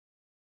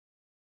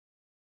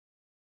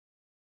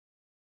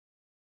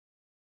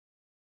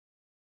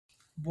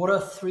What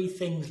are 3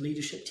 things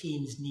leadership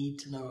teams need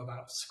to know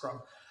about Scrum?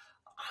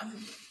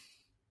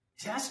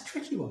 See, that's a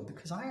tricky one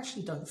because I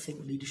actually don't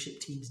think leadership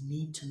teams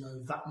need to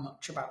know that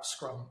much about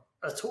Scrum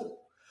at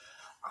all.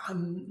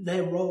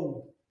 Their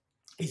role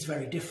is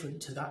very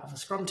different to that of a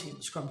Scrum team.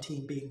 The Scrum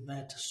team being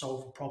there to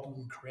solve a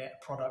problem, create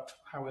a product,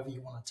 however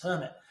you want to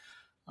term it.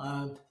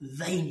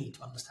 They need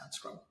to understand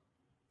Scrum.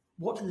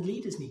 What do the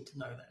leaders need to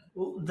know then?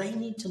 Well, they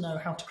need to know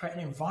how to create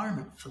an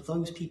environment for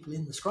those people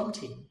in the Scrum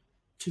team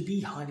to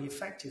be highly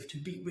effective, to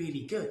be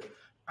really good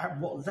at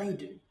what they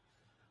do.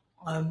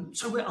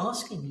 So we're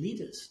asking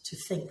leaders to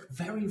think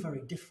very,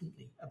 very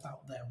differently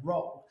about their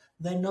role.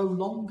 They're no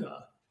longer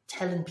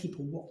telling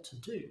people what to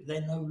do.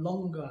 They're no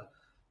longer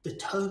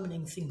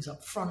determining things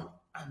up front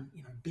and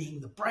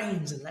being the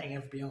brains and letting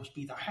everybody else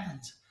be the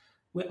hands.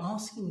 We're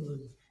asking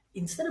them,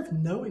 instead of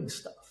knowing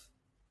stuff,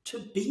 to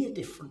be a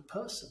different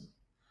person.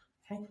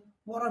 Okay?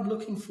 What I'm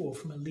looking for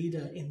from a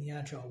leader in the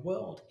agile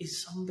world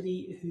is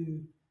somebody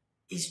who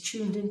is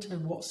tuned into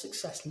what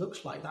success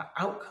looks like, that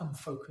outcome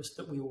focus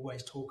that we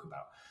always talk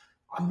about.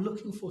 I'm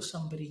looking for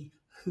somebody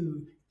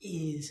who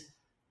is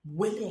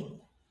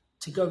willing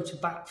to go to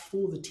bat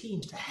for the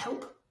teams to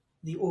help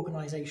the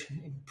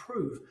organization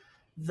improve.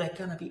 They're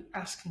going to be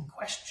asking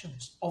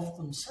questions of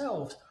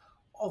themselves,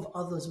 of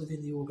others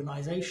within the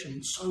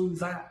organization, so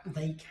that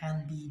they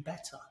can be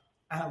better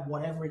at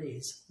whatever it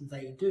is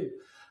they do.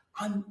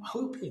 I'm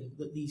hoping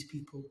that these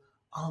people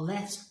are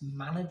less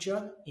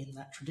manager in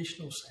that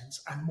traditional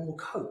sense and more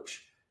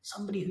coach,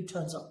 somebody who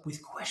turns up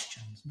with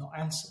questions, not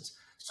answers,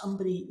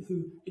 somebody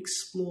who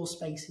explores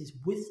spaces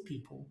with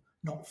people,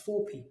 not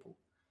for people.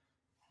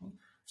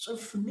 So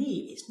for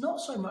me, it's not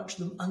so much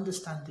them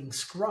understanding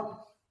Scrum,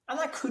 and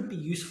that could be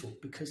useful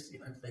because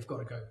they've got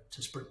to go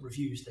to sprint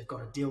reviews, they've got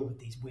to deal with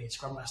these weird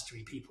Scrum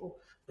Mastery people,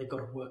 they've got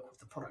to work with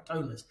the product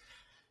owners.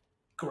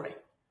 Great.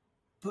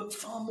 But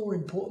far more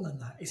important than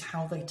that is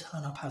how they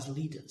turn up as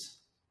leaders.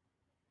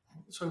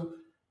 So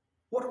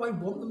what do I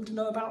want them to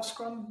know about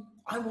Scrum?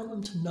 I want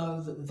them to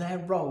know that their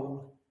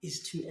role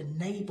is to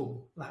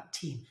enable that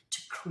team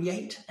to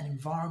create an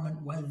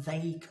environment where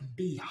they can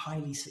be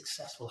highly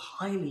successful,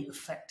 highly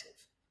effective.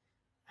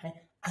 Okay?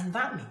 And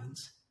that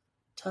means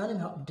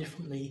turning up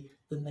differently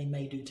than they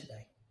may do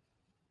today.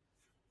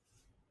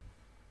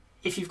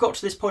 If you've got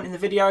to this point in the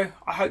video,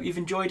 I hope you've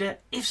enjoyed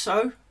it. If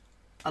so,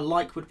 a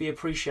like would be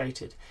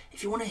appreciated.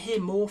 If you want to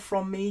hear more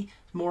from me,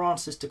 more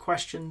answers to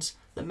questions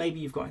that maybe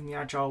you've got in the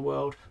Agile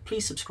world,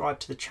 please subscribe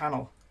to the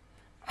channel.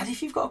 And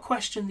if you've got a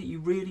question that you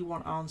really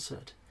want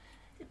answered,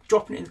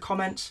 drop it in the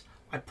comments.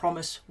 I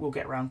promise we'll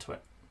get around to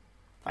it.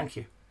 Thank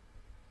you.